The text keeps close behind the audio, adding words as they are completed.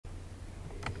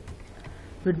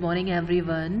Good morning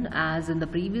everyone. As in the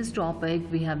previous topic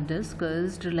we have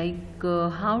discussed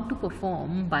how to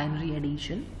perform binary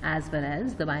addition as well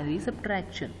as the binary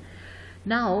subtraction.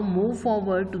 Now move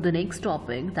forward to the next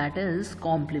topic, that is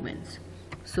complements.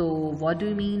 So what do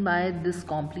you mean by this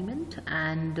complement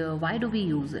and why do we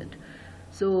use it?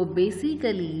 So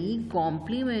basically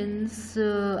complements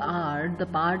are the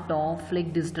part of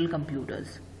digital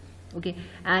computers. Okay,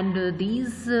 and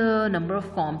these number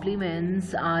of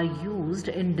complements are used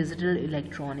in digital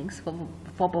electronics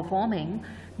for performing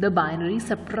the binary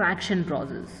subtraction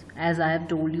process. As I have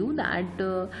told you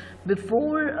that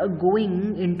before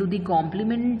going into the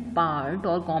complement part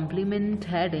or complement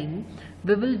heading,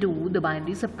 we will do the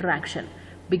binary subtraction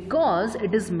because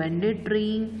it is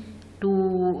mandatory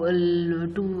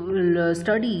to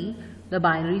study the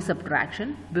binary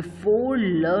subtraction before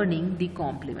learning the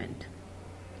complement.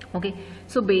 Okay,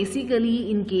 so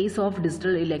basically in case of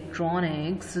digital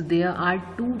electronics there are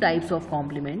two types of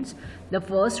complements. The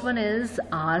first one is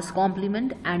R's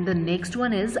complement and the next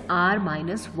one is R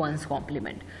minus 1's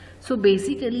complement. So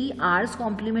basically R's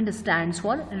complement stands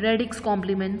for radix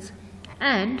complements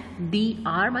and the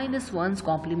R minus 1's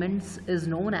complements is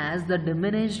known as the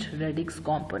diminished radix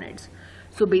components.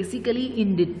 So basically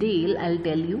in detail I'll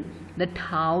tell you that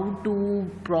how to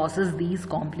process these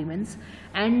complements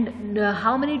and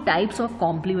how many types of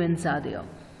complements are there.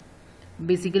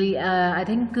 Basically I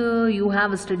think you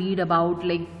have studied about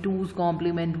 2's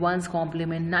complement, 1's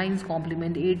complement, 9's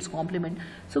complement, 8's complement.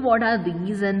 So what are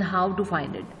these and how to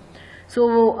find it?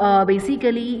 So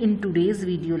basically in today's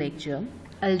video lecture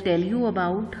I'll tell you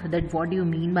about that what do you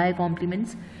mean by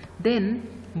complements, then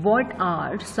what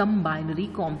are some binary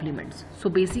complements. So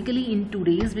basically in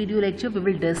today's video lecture we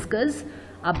will discuss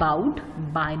about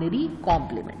binary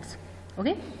complements.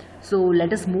 Okay, so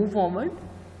let us move forward.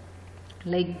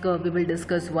 We will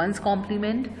discuss 1's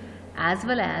complement as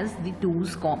well as the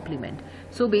 2's complement.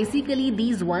 So basically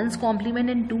these 1's complement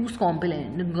and 2's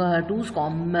complement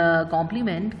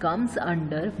comes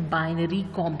under binary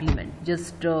complement.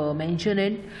 Just mention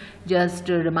it, just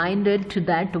remind it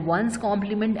that 1's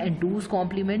complement and 2's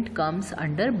complement comes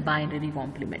under binary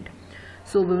complement.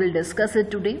 So we will discuss it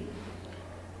today.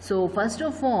 So first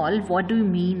of all, what do you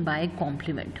mean by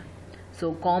complement?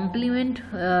 So complement,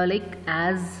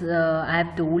 as I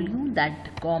have told you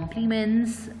that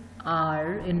complements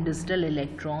are in digital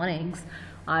electronics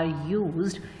are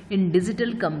used in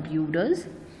digital computers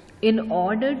in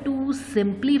order to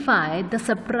simplify the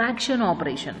subtraction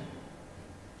operation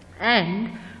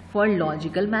and for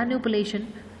logical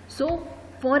manipulation. So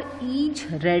for each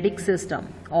radix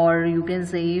system, or you can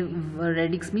say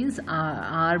radix means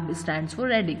R stands for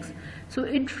radix, so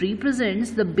it represents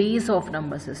the base of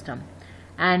number system.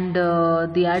 And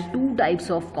there are two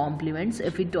types of complements.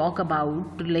 If we talk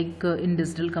about in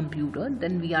digital computer,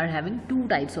 then we are having two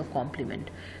types of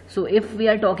complement. So if we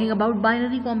are talking about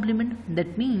binary complement,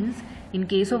 that means in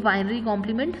case of binary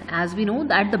complement, as we know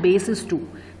that the base is 2,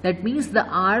 that means the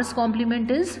R's complement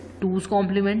is 2's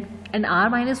complement and R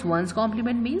minus 1's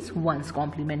complement means 1's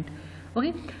complement.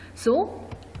 Okay, so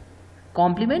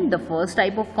complement, the first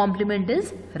type of complement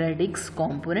is radix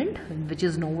component, which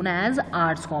is known as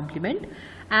R's complement,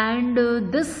 and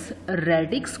this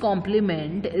radix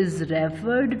complement is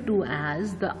referred to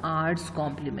as the R's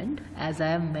complement, as I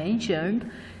have mentioned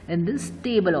in this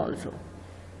table also.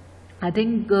 I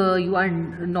think you are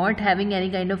not having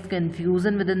any kind of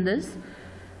confusion within this.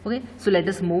 Okay, so let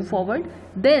us move forward.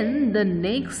 Then the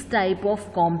next type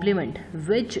of complement,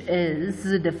 which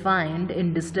is defined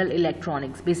in digital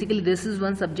electronics. Basically this is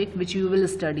one subject which you will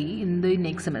study in the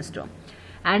next semester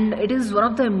and it is one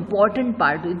of the important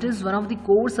part, it is one of the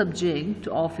core subject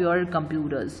of your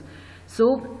computers.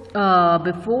 So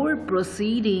before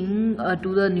proceeding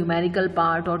to the numerical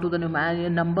part or to the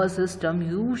number system,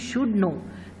 you should know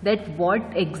that what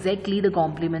exactly the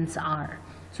complements are.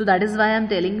 So that is why I am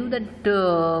telling you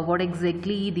that what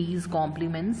exactly these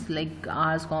complements, like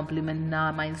R's complement,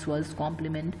 R minus 1's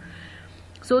complement.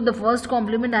 So the first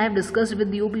complement I have discussed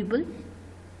with you people.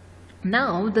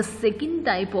 Now the second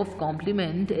type of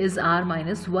complement is R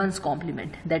minus 1's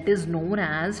complement, that is known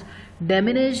as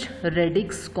diminished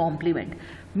radix complement.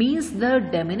 Means the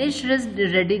diminished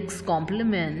radix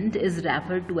complement is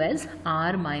referred to as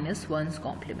R minus 1's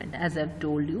complement, as I have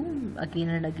told you again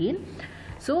and again.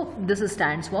 So this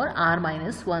stands for R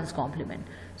minus 1's complement.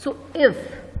 So if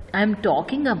I am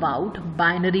talking about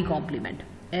binary complement,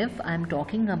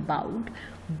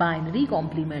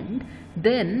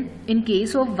 then in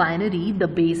case of binary the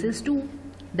base is 2.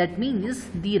 That means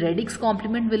the radix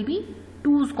complement will be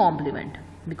 2's complement.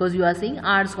 because you are saying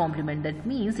r's complement, that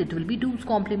means it will be 2's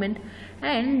complement,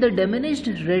 and the diminished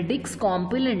radix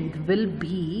component will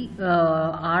be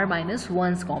r minus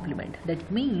 1's complement,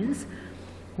 that means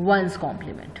 1's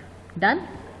complement. Done?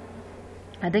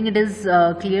 I think it is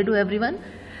clear to everyone.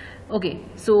 Okay,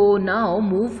 so now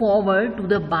move forward to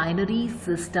the binary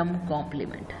system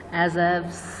complement. As I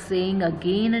have saying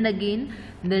again and again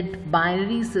that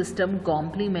binary system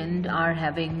complement are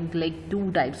having like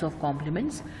two types of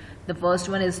complements. The first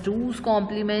one is 2's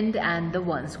complement and the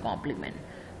 1's complement.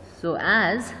 So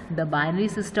as the binary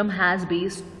system has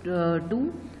base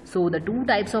 2, so the two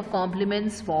types of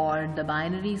complements for the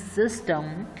binary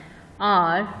system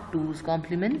are 2's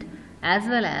complement as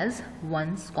well as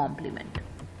 1's complement.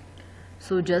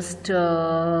 So just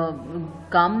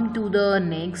come to the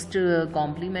next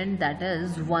complement, that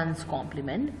is 1's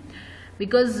complement,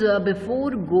 because before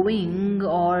going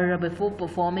or before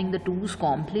performing the 2's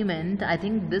complement, I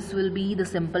think this will be the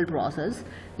simple process.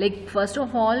 Like first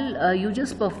of all you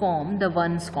just perform the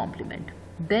 1's complement,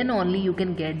 then only you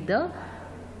can get the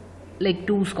like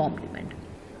 2's complement.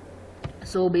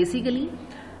 So basically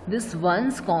this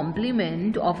 1's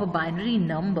complement of a binary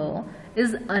number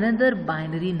is another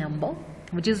binary number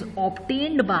which is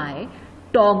obtained by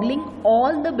toggling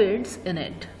all the bits in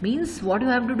it. Means what you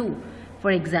have to do,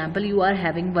 for example you are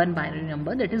having one binary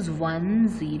number, that is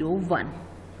 101.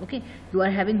 Okay, you are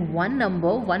having one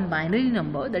number, one binary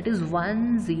number, that is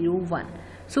 101.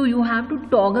 So you have to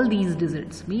toggle these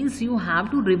digits, means you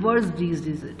have to reverse these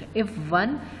digits. If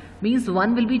 1 means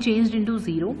 1 will be changed into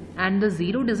 0 and the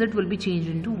 0 digit will be changed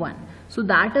into 1. So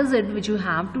that is it which you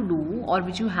have to do or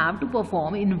which you have to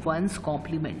perform in 1's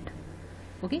complement.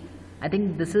 Okay, I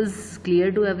think this is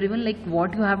clear to everyone, like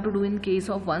what you have to do in case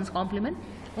of 1's complement.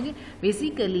 Okay,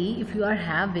 basically if you are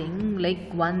having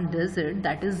like one digit,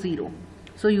 that is 0,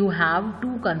 so you have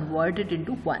to convert it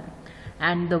into 1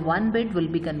 and the 1 bit will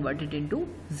be converted into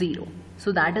 0.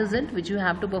 So that is it which you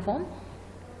have to perform,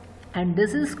 and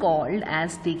this is called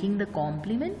as taking the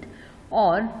complement,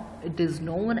 or it is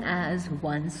known as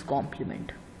 1's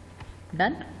complement.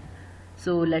 Done?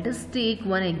 So let us take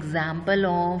one example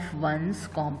of 1's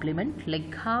complement,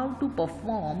 like how to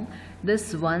perform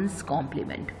this 1's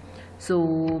complement.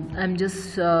 So I'm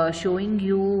just showing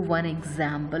you one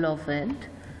example of it.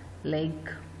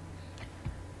 Like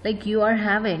you are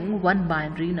having one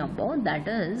binary number, that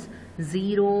is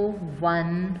 0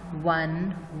 1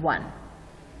 1 1.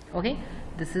 Okay,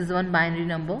 this is one binary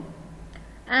number,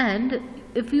 and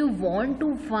if you want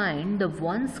to find the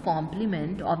 1's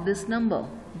complement of this number,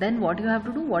 then what you have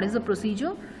to do, what is the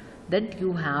procedure, that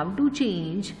you have to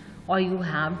change or you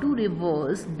have to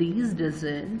reverse these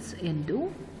digits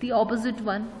into the opposite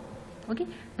one. Okay,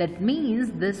 that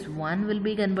means this 1 will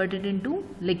be converted into,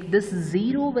 like this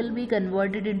 0 will be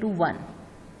converted into 1.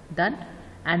 Done?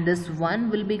 And this 1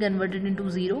 will be converted into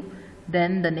 0.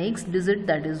 Then the next digit,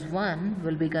 that is 1,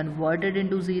 will be converted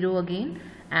into 0 again,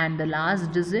 and the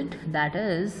last digit, that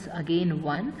is again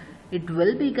 1, it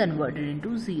will be converted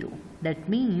into 0. That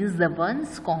means the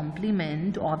 1's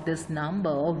complement of this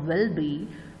number will be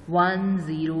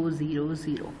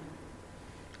 1000.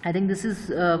 I think this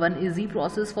is one easy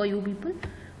process for you people.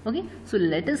 Okay, so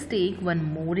let us take one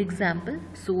more example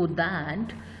so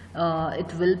that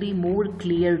it will be more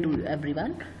clear to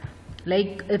everyone.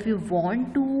 Like if you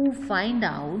want to find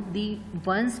out the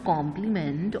 1's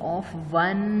complement of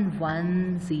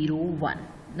 1101,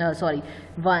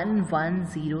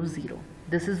 1100,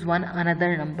 this is one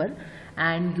another number,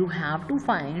 and you have to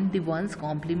find the 1's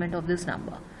complement of this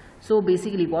number. So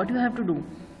basically what you have to do,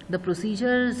 the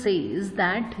procedure says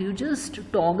that you just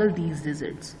toggle these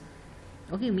digits.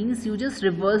 Okay, means you just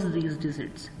reverse these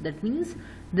digits. That means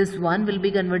this 1 will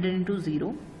be converted into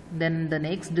 0, then the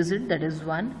next digit, that is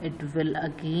 1, it will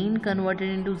again convert it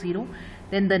into 0,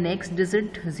 then the next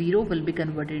digit 0 will be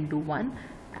converted into 1,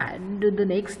 and the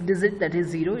next digit, that is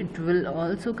 0, it will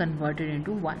also convert it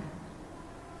into 1.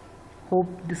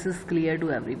 Hope this is clear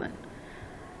to everyone.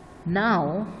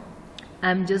 Now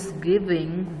I'm just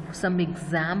giving some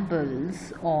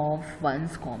examples of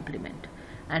 1's complement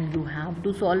and you have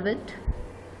to solve it.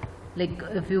 Like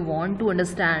if you want to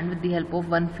understand with the help of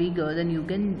one figure, then you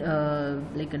can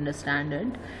like understand it.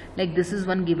 Like this is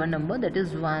one given number, that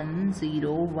is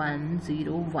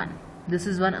 10101. This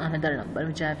is one another number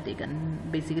which I have taken.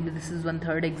 Basically this is one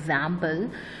third example.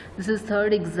 This is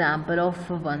third example of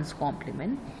 1's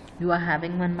complement. You are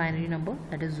having one binary number,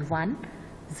 that is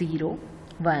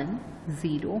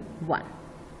 10101.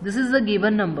 This is the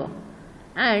given number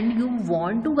and you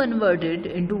want to convert it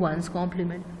into 1's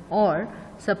complement. Or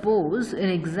suppose in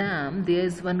exam there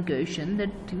is one question that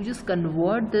you just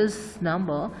convert this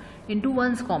number into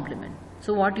 1's complement.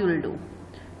 So what you will do,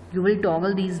 you will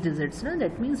toggle these digits, no?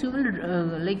 That means you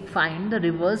will like find the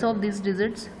reverse of these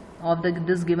digits of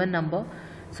this given number.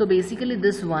 So basically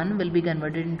this 1 will be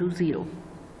converted into 0,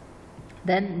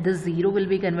 then this 0 will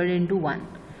be converted into 1,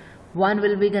 1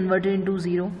 will be converted into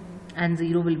 0, and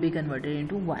 0 will be converted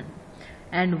into 1,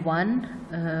 and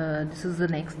 1, this is the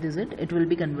next digit, it will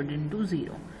be converted into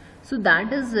 0. So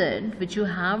that is it which you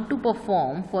have to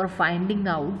perform for finding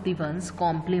out the 1's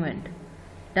complement.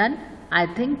 Done? I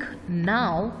think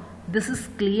now this is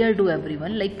clear to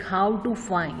everyone, like how to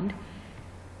find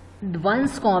the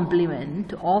 1's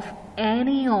complement of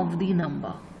any of the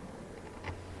number.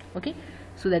 Okay,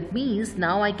 so that means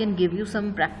now I can give you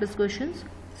some practice questions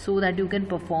so that you can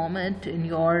perform it in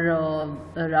your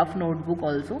rough notebook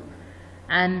also.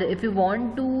 And if you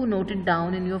want to note it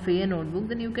down in your fair notebook,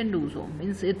 then you can do so.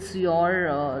 Means it's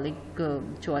your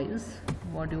choice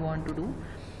what you want to do.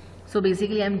 So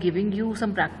basically I'm giving you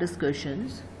some practice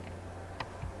questions.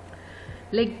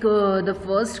 Like the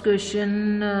first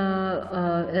question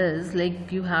is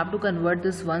like you have to convert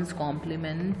this 1's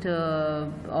complement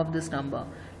of this number,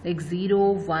 like 0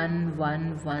 1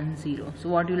 1 1 0. So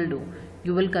what you will do,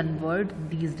 you will convert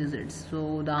these digits.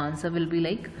 So the answer will be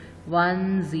like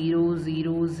 1 0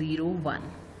 0 0 1.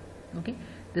 Okay,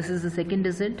 this is the second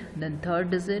digit, then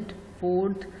third digit,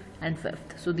 fourth and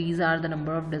fifth. So these are the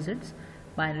number of digits,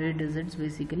 binary digits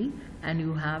basically, and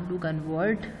you have to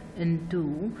convert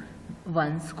into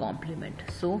 1's complement.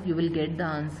 So you will get the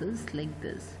answers like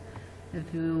this.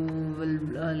 If you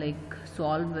will like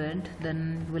solve it,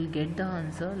 then you will get the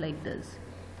answer like this.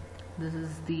 This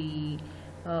is the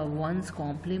 1's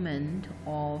complement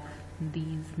of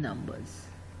these numbers.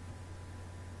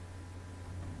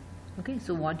 Okay,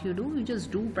 so what you do, you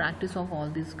just do practice of all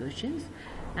these questions,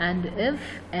 and if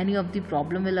any of the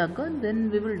problem will occur,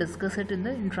 then we will discuss it in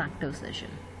the interactive session.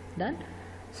 Done?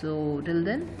 So till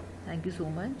then, thank you so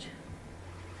much.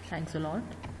 Thanks a lot.